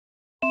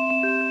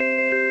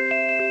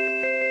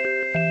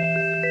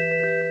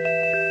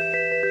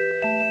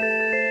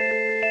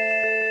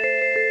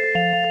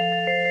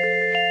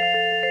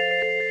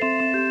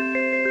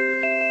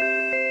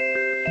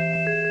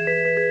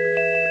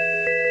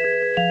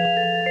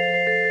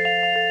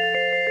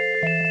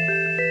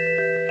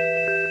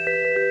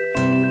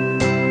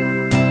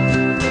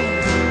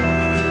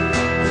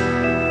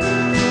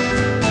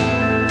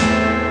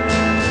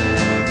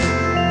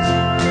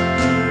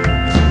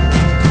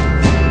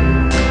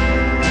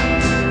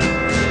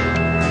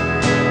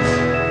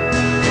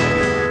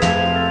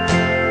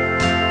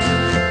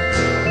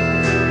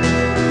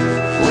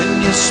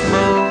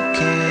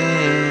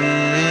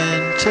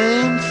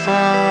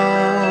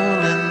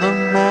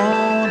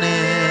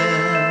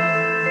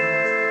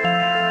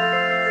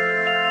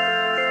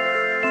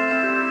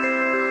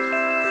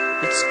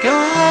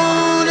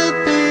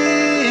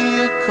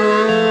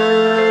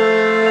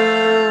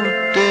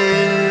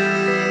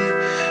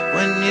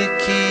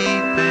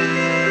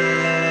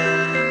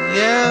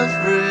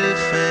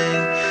everything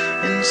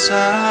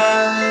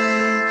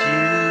inside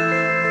you.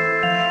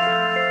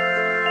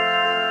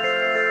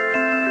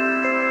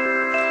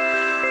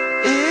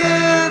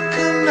 It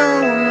can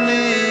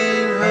only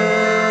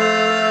hurt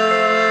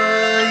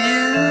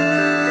you.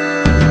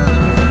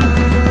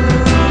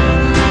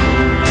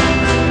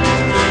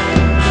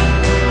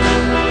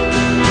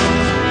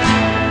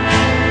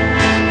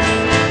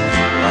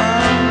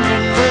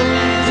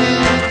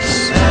 Unrelated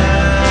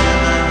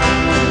sound.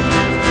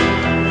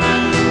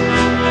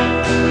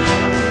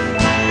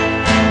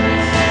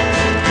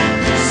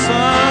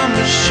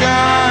 Summer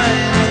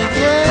shine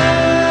again.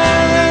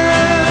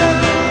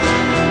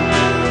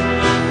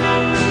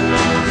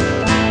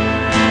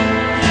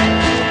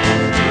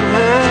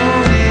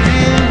 Hold it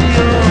in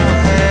your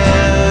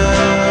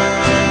hand.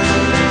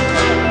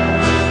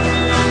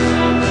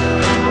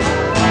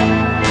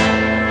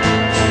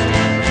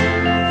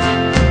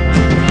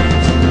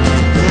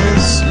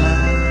 This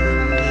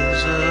land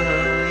is a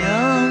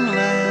young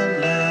land,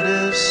 let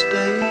it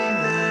stay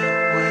that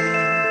way.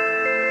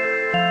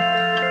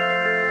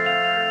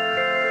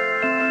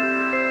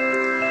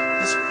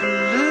 This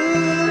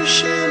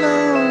pollution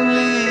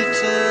only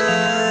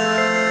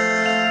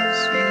turns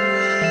you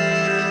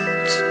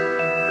into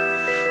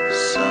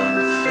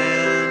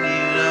something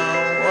you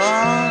don't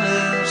want to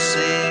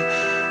see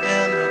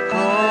in the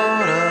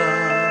corner.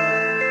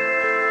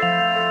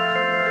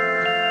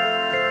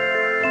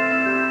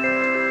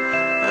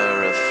 A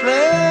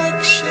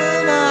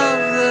reflection of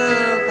the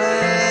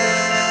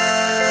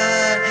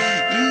bad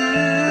you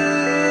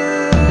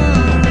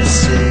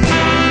receive.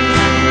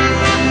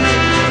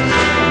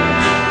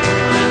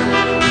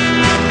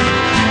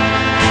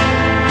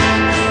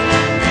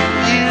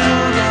 You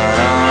got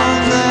all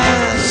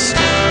that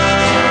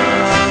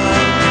stuff,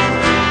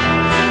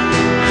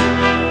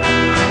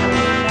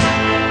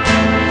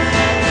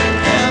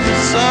 and the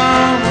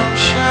sun will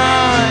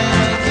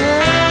shine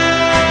again.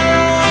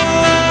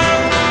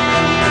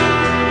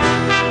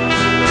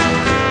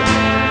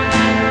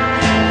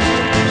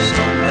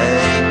 So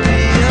make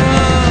me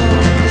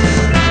open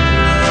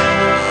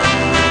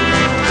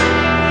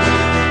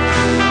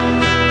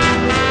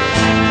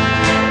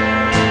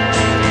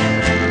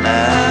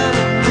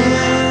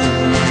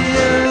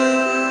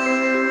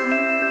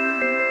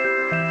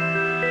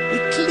The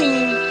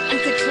cling and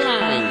the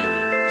clang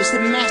is the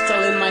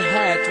metal in my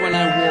head when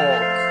I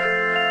walk.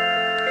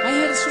 I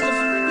hear a sort of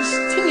this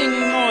tinging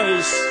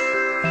noise.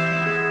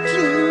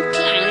 Cling,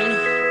 clang,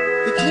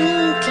 the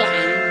cling,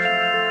 clang.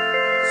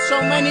 So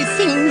many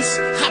things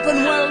happen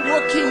while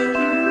walking.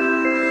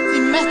 The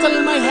metal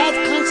in my head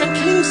clangs and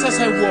clings as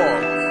I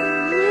walk.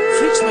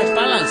 Freaks my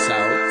balance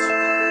out.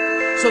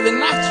 So the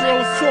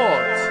natural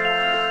thought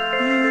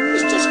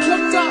is just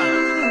clogged up.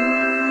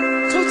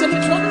 Totally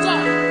clogged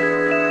up.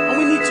 And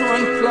we need to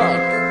unplug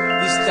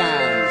these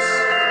dams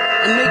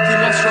and make the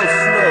natural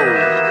flow